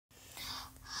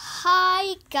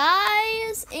Hi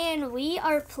guys, and we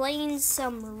are playing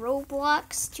some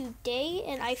Roblox today,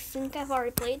 and I think I've already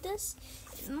played this.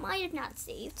 It might have not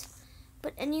saved,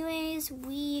 but anyways,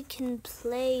 we can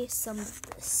play some of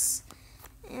this,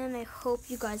 and I hope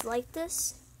you guys like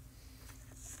this.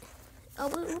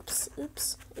 Oh, oops.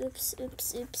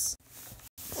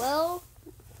 Well,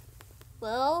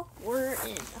 we're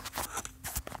in,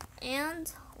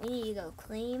 and we need to go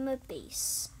claim a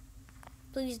base.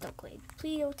 Please don't claim.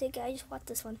 Please don't take it. I just want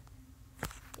this one.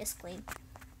 Yes, claim.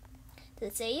 Did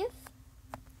it save?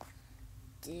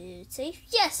 Did it save?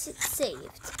 Yes, it's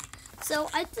saved. So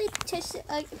I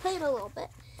played a little bit,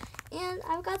 and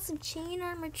I've got some chain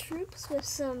armor troops with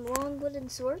some long wooden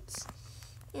swords,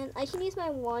 and I can use my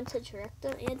wand to direct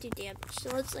them and do damage.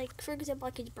 So it's like, for example,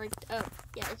 I could break. Oh,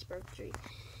 yeah, it's broke 3.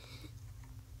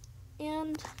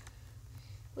 And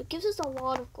what gives us a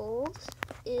lot of gold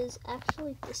is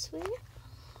actually this way.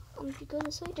 If you go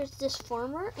this way, there's this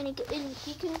farmer, and he can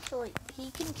kill you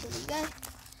guys,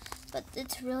 but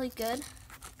it's really good.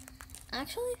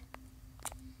 Actually,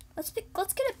 let's get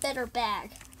a better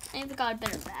bag. I haven't got a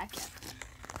better bag yet.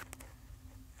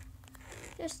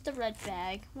 Just the red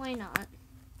bag. Why not?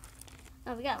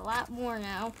 Oh, we got a lot more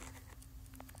now.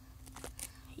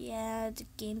 Yeah, the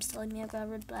game's telling me I've got a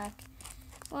red bag.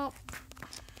 Well,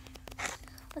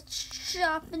 let's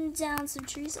chopping down some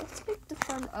trees. Let's break the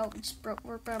farm. Oh, we just broke.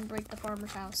 We're gonna break the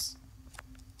farmer's house.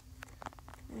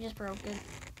 We just broke it.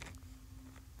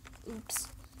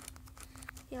 Oops.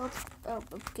 Yeah. Oh,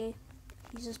 okay.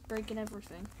 He's just breaking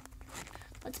everything.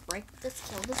 Let's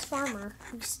kill this farmer.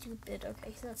 He's stupid.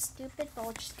 Okay, so that's stupid, but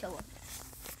let's just kill him.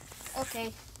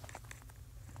 Okay.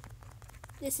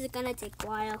 This is gonna take a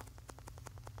while.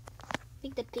 I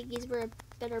think the piggies were a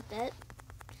better bet.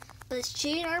 But this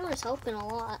chain armor is helping a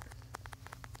lot.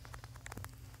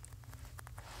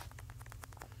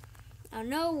 Oh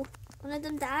no, one of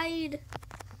them died.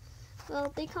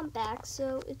 Well, they come back,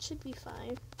 so it should be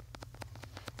fine.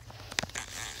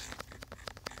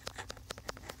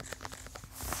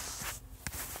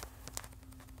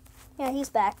 Yeah, he's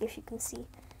back, if you can see.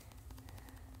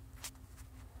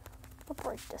 I'll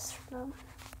break this for them.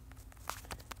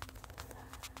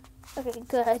 Okay,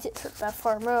 good. I didn't hurt that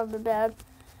farmer. That would be bad.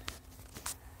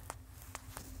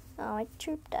 Oh, my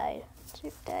troop died.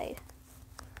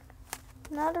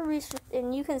 Not a research,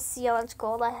 and you can see how much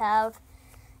gold I have.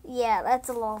 Yeah, that's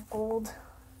a lot of gold.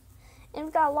 And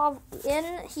we got a lot of,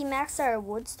 and he maxed our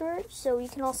wood storage, so we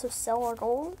can also sell our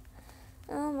gold.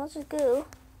 Let's just go.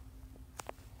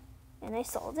 And I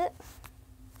sold it.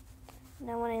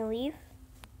 Now when I leave,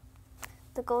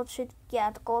 the gold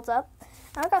the gold's up.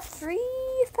 Now I got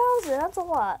 3,000, that's a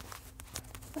lot.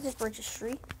 Let's just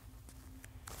registry.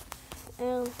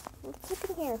 And let's look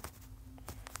in here.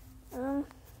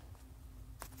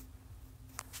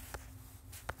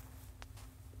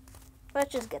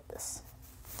 Let's just get this.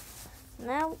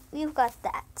 Now we've got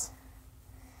that.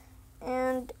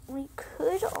 And we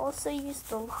could also use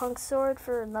the long sword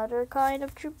for another kind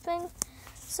of troop thing.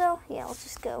 So, yeah, let's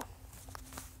just go.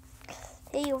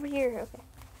 Hey, over here.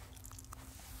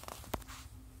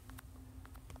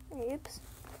 Okay. Oops.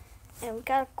 And we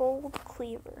got a gold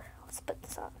cleaver. Let's put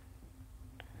this on.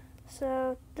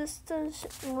 So, this does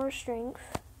more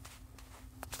strength.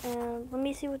 And let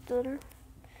me see what the other.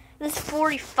 This is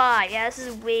 45. Yeah, this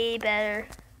is way better.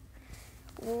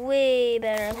 Way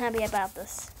better. I'm happy about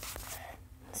this.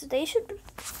 So they should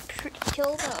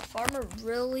kill the farmer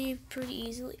really pretty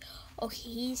easily. Oh,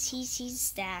 he's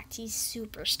stacked. He's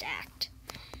super stacked.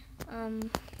 Oh,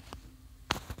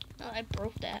 I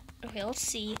broke that. Okay, let's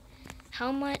see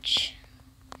how much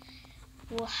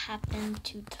will happen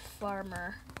to the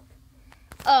farmer.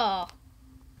 Oh.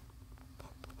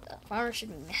 The farmer should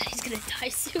be mad. He's gonna die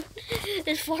soon.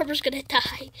 This farmer's gonna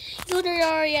die. He's literally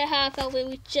already at half health and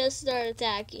we just started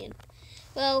attacking.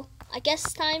 Well, I guess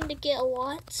it's time to get a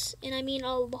lot. And I mean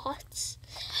a lot.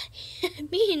 I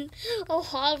mean a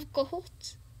lot of gold.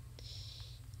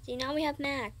 See, now we have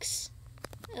max.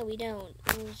 Oh, we don't.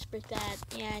 We'll just break that.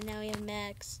 Yeah, now we have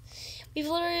max. We've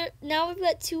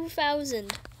got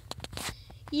 2,000.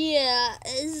 Yeah,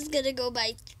 this is gonna go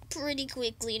by pretty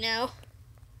quickly now.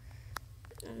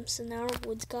 So now our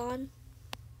wood's gone.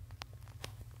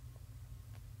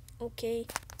 Okay,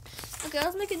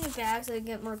 let's make a new bag so I can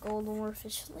get more gold more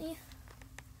efficiently.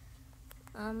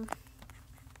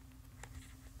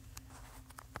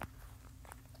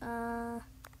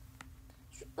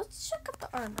 Let's check out the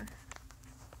armor.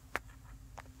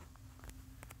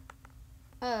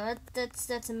 Oh, that's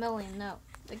 $1 million. No,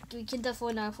 we can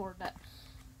definitely not afford that.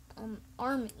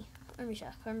 Army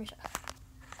chef.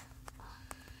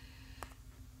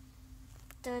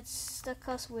 that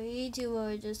costs way too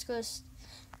much. It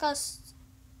costs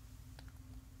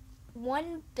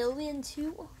 1 billion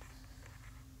to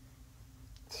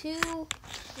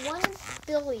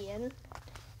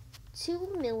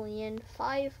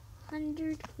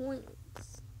 2,500,000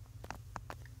 coins.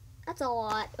 That's a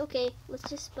lot. Okay, let's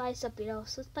just buy something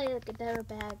else. Let's buy like a better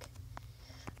bag.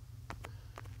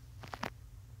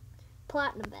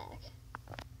 Platinum bag.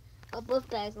 Oh, both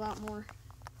bags a lot more.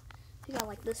 I got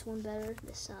like this one better.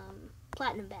 This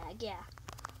platinum bag, yeah.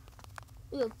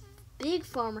 Ooh, big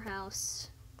farmer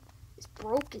house. It's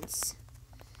broken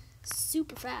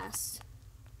super fast.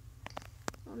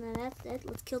 Oh man, that's it.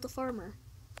 Let's kill the farmer.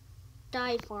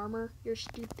 Die, farmer. You're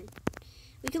stupid.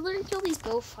 We can literally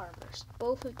kill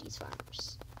both of these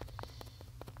farmers.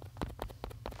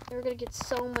 And we're gonna get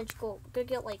so much gold. We're gonna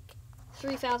get like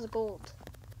 3,000 gold.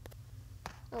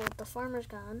 Oh, the farmer's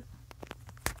gone.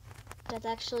 That's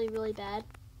actually really bad.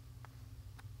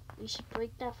 We should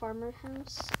break that farmer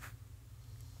house.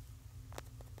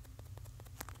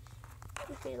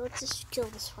 Okay, let's just kill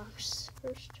this farmer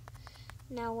first.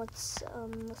 Now let's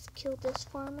kill this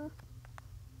farmer.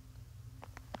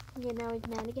 Yeah, now he's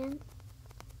mad again.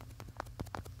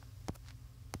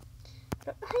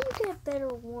 But how do you get a better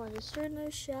one? Is there no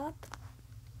shop?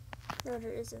 No,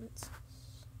 there isn't.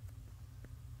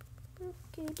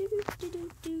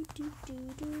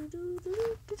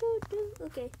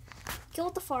 Okay,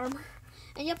 killed the farmer.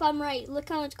 And yep, I'm right. Look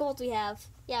how much gold we have.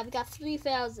 Yeah, we got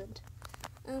 3,000.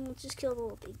 Let's just kill the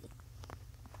little baby.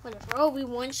 Whatever. Oh, we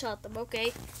one-shot them.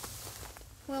 Okay.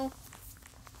 Well.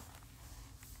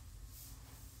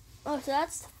 Oh, so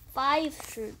that's 5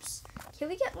 troops. Can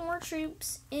we get more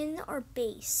troops in our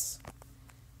base?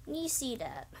 You see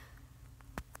that.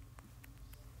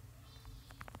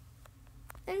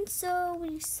 And so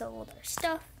we sold our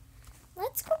stuff.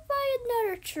 Let's go buy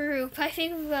another troop. I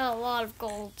think we got a lot of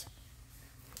gold.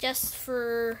 Just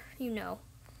for, you know.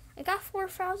 I got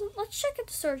 4,000. Let's check out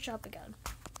the sword shop again.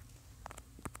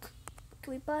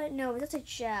 Can we buy? No, that's a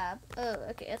jab. Oh,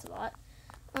 okay, that's a lot.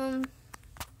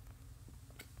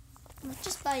 Let's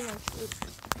just buy another troop.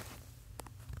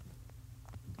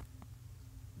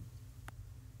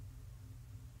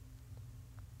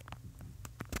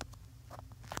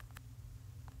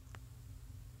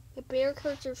 The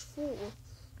barricades are full.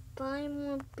 Buy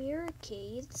more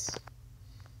barricades.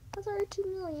 That's already 2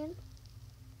 million.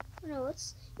 No,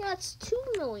 it's 2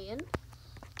 million.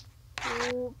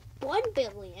 1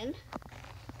 billion.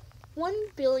 1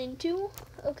 billion, 2.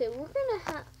 Okay, we're gonna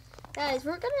have, guys,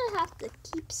 we're gonna have to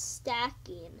keep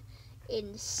stacking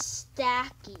and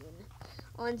stacking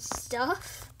on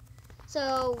stuff.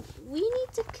 So we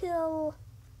need to kill.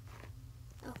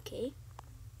 Okay.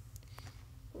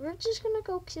 We're just gonna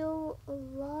go kill a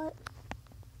lot.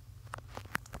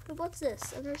 What's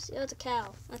this? I've never seen. Oh, it's a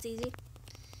cow. That's easy.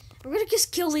 We're gonna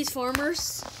just kill these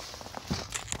farmers.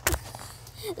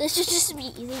 This should just be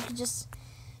easy. You can just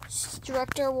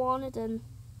direct our wanted and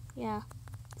yeah,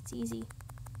 it's easy.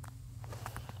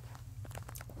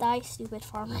 Die, stupid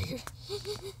farmer.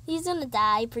 He's gonna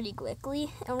die pretty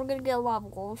quickly, and we're gonna get a lot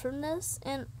of gold from this.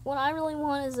 And what I really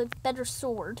want is a better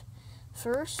sword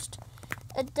first,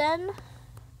 and then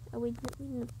we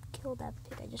didn't kill that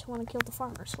pig. I just want to kill the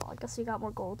farmer. So I guess we got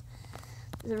more gold.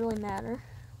 Does it really matter?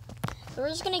 So we're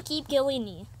just gonna keep killing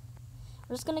you.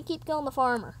 We're just gonna keep killing the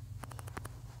farmer.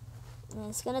 And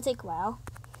it's gonna take a while.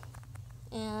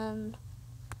 And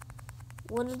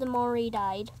one of them already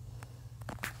died.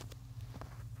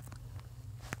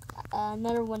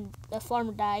 Another one, the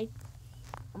farmer died.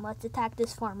 And let's attack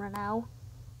this farmer now.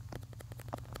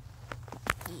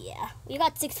 Yeah, we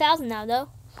got 6,000 now though.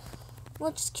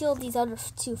 We'll just kill these other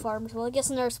 2 farmers. Well, I guess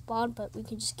another spawn, but we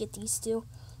can just get these 2.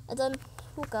 And then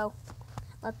we'll go.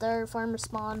 Let the other farmer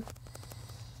spawn.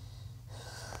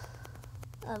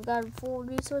 I've got a full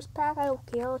resource pack. I don't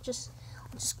care. Let's just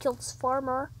kill this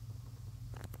farmer.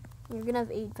 You're gonna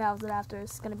have 8,000 after.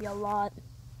 It's gonna be a lot.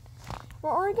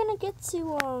 We're already gonna get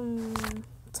to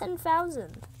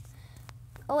 10,000.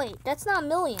 Oh wait, that's not a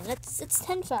million. It's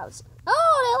 10,000.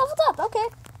 Oh, they leveled up. Okay.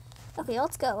 Okay,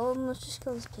 let's go. Let's just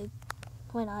kill this pig.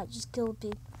 Why not? Just kill the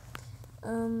pig.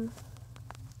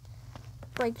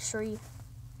 Break tree.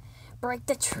 Break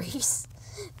the trees.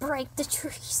 Break the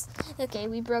trees. Okay,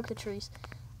 we broke the trees.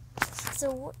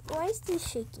 So why is this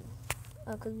shaking?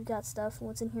 Oh, because we got stuff.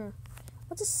 What's in here?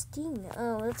 What's a sting?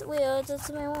 Oh, that's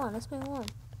my one. That's my one.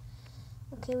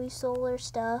 Okay, we sold our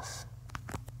stuff.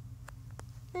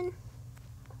 And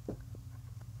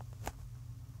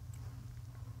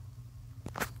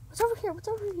what's over here? What's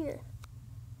over here?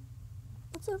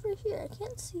 What's over here? I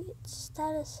can't see it.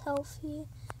 Status healthy.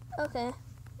 Okay.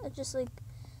 I just like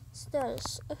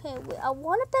Status. Okay, wait, I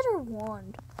want a better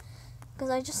wand. Because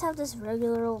I just have this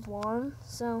regular old wand,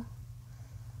 so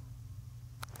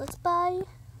let's buy.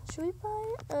 Should we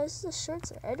buy? This is the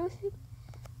shirts. I don't feel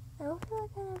like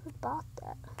I ever bought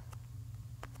that.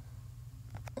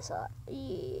 So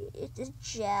it's a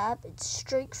jab. It's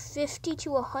strike 50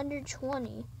 to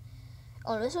 120.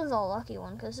 Oh, this one's a lucky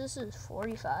one because this is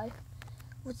 45.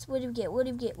 What did we get? What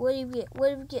did we get? What did we get? What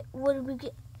did we get? What did we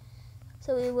get?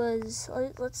 So it was.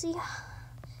 Let's see.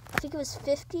 I think it was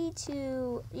 50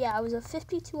 to. Yeah, it was a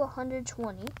 50 to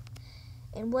 120.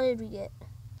 And what did we get?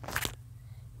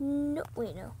 No,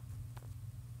 wait, no.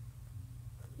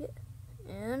 Yeah,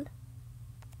 and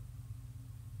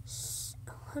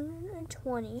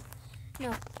 120.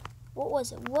 No, what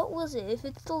was it? What was it? If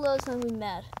it's still low, it's gonna be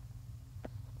mad.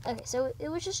 Okay, so it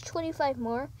was just 25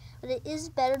 more, but it is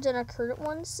better than our current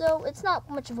one, so it's not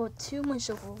too much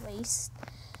of a waste.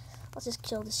 Let's just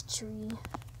kill this tree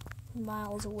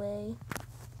miles away.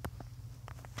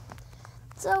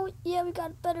 So yeah, we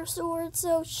got a better sword,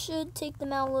 so should take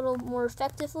them out a little more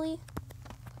effectively.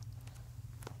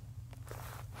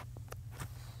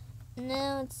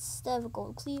 Now instead of a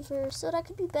gold cleaver, so that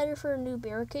could be better for a new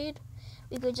barricade.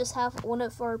 We could just have one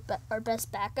of our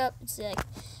best backup. It's like,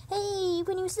 hey, you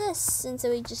can use this, and so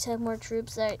we just have more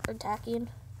troops that are attacking.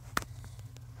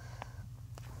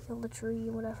 Kill the tree,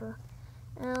 whatever.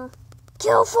 Now,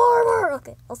 kill farmer.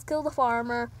 Okay, let's kill the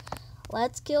farmer.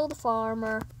 Let's kill the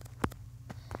farmer.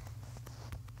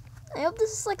 I hope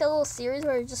this is like a little series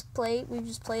where we just play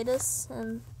this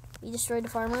and we destroy the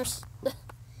farmers.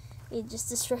 We just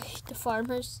destroyed the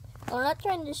farmers. Oh, we're not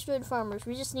trying to destroy the farmers.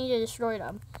 We just need to destroy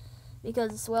them.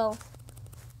 Because, well,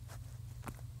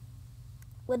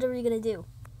 what are we going to do?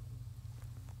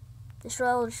 Destroy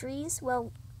all the trees?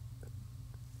 Well,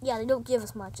 yeah, they don't give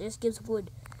us much. It just gives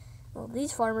wood. Well,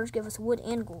 these farmers give us wood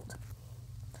and gold.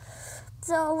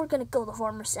 So, we're going to kill the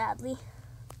farmers, sadly.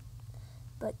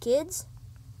 But, kids,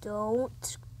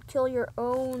 don't kill your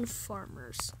own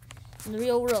farmers. In the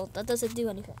real world, that doesn't do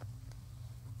anything.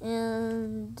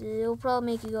 And it'll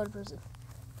probably make you go to prison.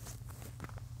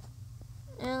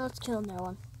 And let's kill another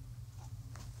one.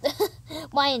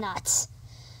 Why not?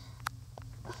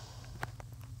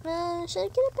 Should I get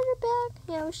a better bag?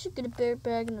 Yeah, we should get a better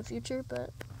bag in the future,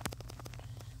 but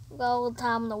we got all the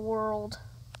time in the world.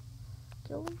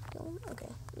 Kill him? Kill him? Okay,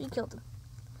 we killed him.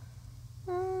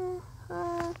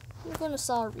 We're gonna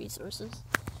sell our resources.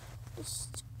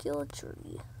 Just kill a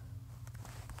tree.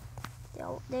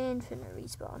 The infinite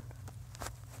respawn.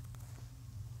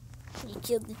 You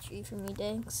killed the tree for me,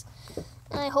 thanks.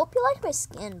 And I hope you liked my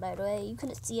skin, by the way. You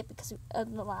couldn't see it because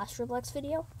of the last ROBLOX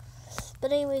video.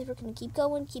 But anyways, we're gonna keep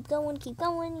going,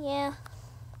 yeah.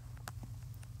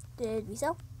 Did we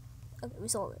sell? Okay, we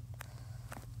sold it.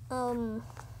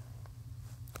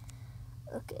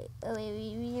 Okay, oh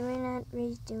wait, we're not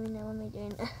really doing that. What am I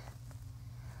doing?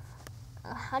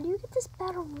 How do you get this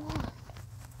better wand?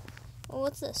 Well,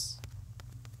 what's this?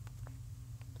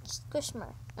 Question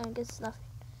mark. I guess it's nothing.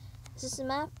 Is this a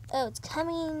map? Oh, it's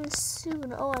coming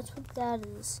soon. Oh, that's what that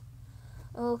is.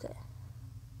 Okay.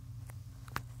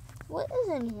 What is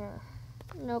in here?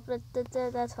 Nope,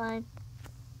 that's fine.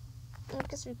 I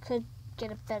guess we could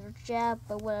get a better jab,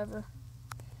 but whatever.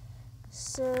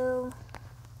 So,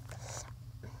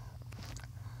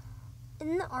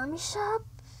 in the army shop,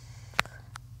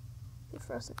 be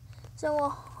frozen. So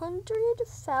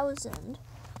 100,000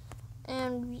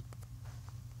 and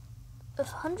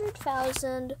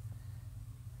 100,000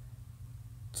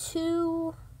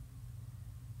 to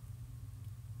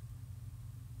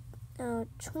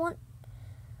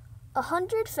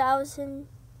 100,000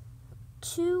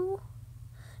 to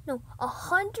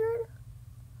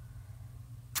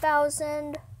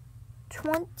 100,000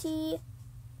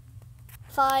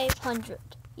 2,500.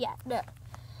 Yeah, no.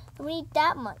 We need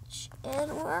that much,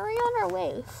 and we're already on our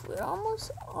way. We're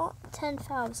almost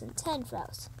 10,000.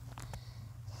 10,000.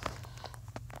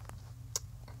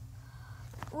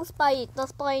 Let's buy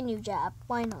a new jab.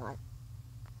 Why not?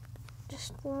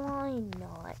 Just why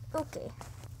not? Okay.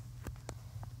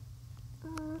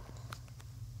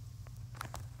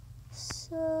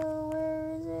 So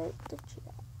where is it? The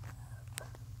jab.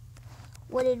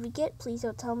 What did we get? Please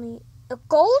don't tell me a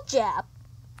gold jab.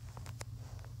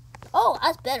 Oh,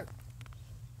 that's better.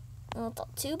 Well,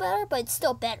 not too better, but it's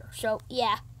still better. So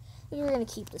yeah, we're gonna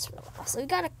keep this for a while. So we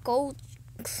got a gold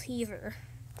cleaver,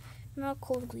 not a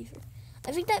gold cleaver.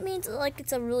 I think that means like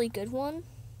it's a really good one.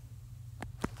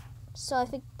 So I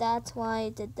think that's why I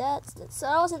did that. So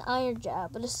that was an iron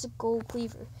jab, but this is a gold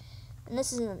cleaver, and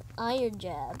this is an iron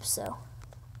jab. So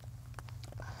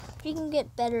you can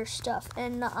get better stuff,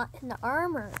 and the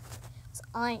armor. It's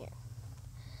iron.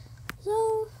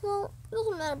 So, well, it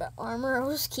doesn't matter about armor.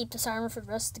 I'll just keep this armor for the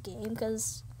rest of the game,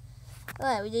 because...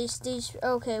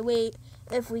 okay, wait.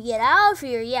 If we get out of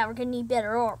here, yeah, we're going to need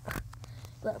better armor.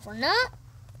 But if we're not,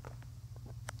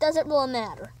 doesn't really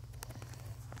matter.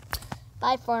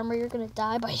 Bye, farmer. You're going to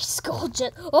die by skull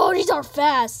jet. Oh, these are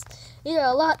fast. These are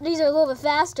a little bit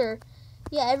faster.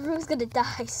 Yeah, everyone's going to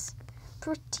die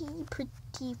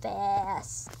pretty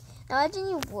fast. Now,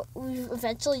 imagine we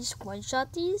eventually just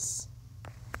one-shot these.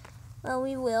 Well,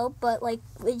 we will, but like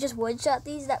we just one-shot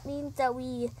these. That means that or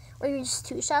we just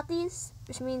two-shot these,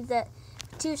 which means that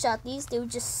two-shot these, they would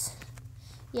just,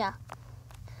 yeah,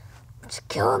 we're just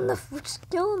killing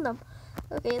them.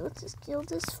 Okay, let's just kill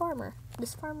this farmer.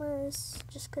 This farmer is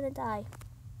just gonna die.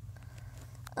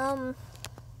 I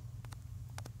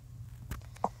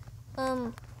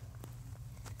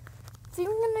think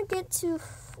we're gonna get to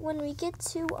when we get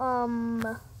to I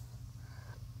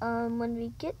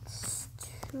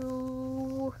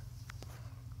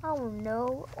don't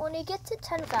know, when we get to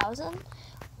 10,000,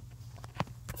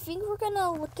 I think we're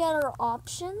gonna look at our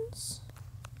options.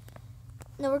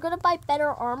 Now we're gonna buy better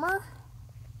armor,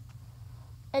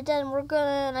 and then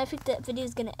I think that video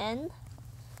is gonna end,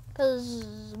 because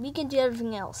we can do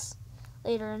everything else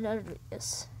later in other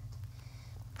videos.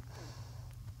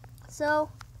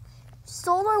 So,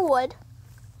 sold our wood,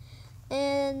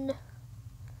 and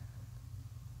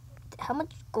how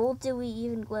much gold did we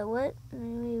even get? What?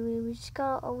 We just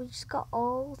got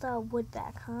all that wood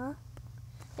back, huh?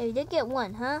 Hey, we did get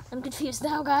one, huh? I'm confused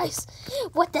now, guys.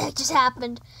 What the heck just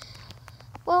happened?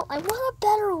 Well, I want a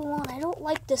better one. I don't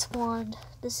like this wand.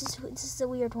 This is a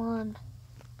weird wand.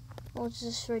 Oh, it's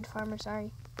just destroyed farmer.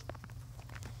 Sorry.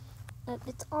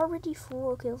 It's already full.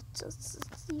 Okay, let's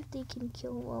see if they can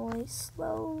kill it while I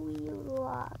slowly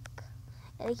lock.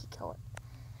 Yeah, they can kill it.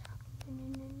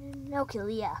 No kill,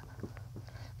 yeah.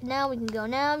 Now we can go.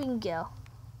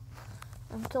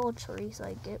 I'm kill a tree so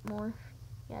I get more.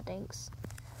 Yeah, thanks.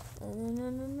 Can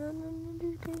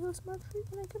I kill a small tree?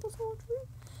 Can I kill a small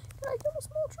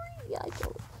tree? Yeah, I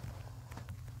killed it.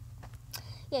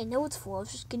 Yeah, I know it's full. I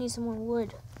was just getting some more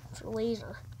wood for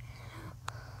laser.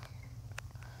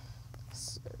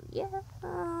 So, yeah,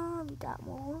 we got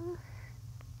more.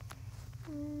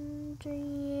 And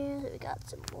yeah, we got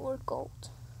some more gold.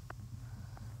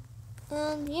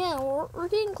 And yeah, we're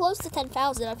getting close to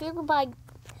 10,000. I figure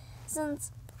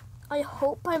since I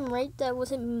hope I'm right that it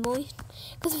wasn't million,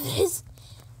 because if it is,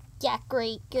 yeah,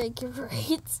 great.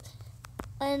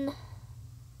 And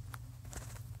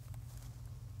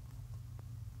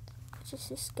it's just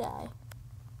this guy.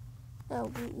 Oh,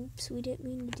 oops, we didn't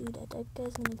mean to do that. That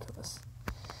guy's gonna kill us.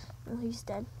 Oh, he's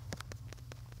dead.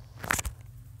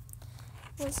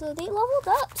 And so they leveled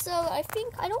up, so I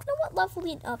don't know what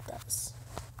leveling up does.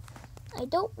 I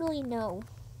don't really know.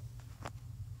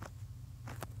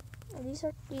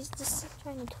 These just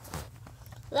trying to kill.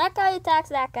 That guy attacks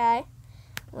that guy,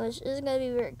 which isn't gonna be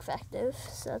very effective.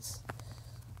 So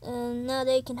and now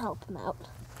they can help him out.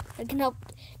 They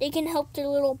can help their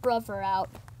little brother out.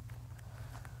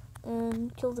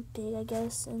 And kill the pig, I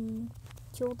guess, and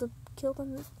kill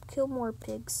more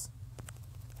pigs.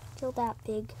 Kill that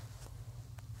pig.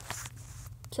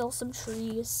 Kill some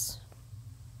trees.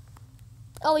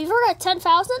 Oh, we've already at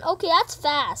 10,000? Okay, that's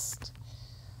fast.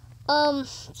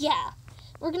 Yeah.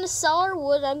 We're gonna sell our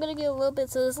wood. I'm gonna get a little bit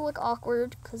so this will look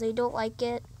awkward because I don't like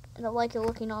it. I don't like it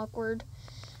looking awkward.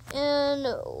 And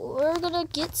we're gonna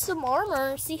get some armor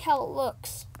and see how it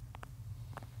looks.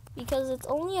 Because it's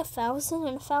only 1,000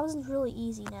 and 1,000 is really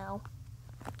easy now.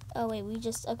 Oh wait,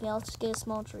 okay, I'll just get a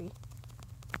small tree.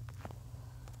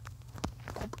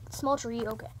 Small tree,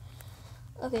 okay.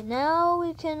 Okay, now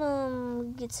we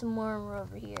can get some more armor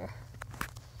over here.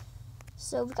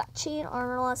 So we got chain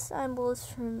armor last time, bullets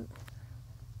from.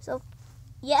 So,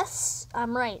 yes,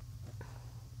 I'm right.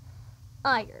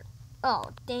 Iron.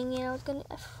 Oh, dang it! I was gonna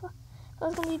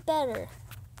be better.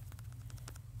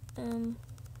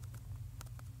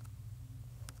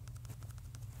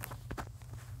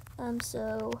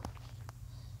 So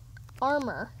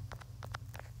armor.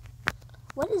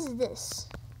 What is this?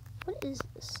 What is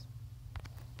this?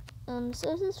 So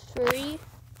this is free.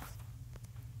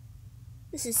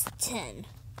 This is 10.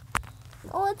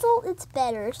 Oh, it's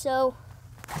better. So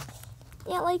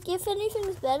yeah, like if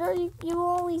anything's better, you will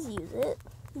always use it.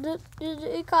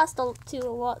 It costs a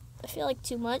lot. I feel like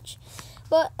too much.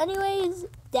 But anyways,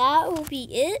 that will be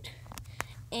it.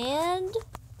 And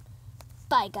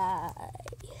bye,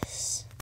 guys.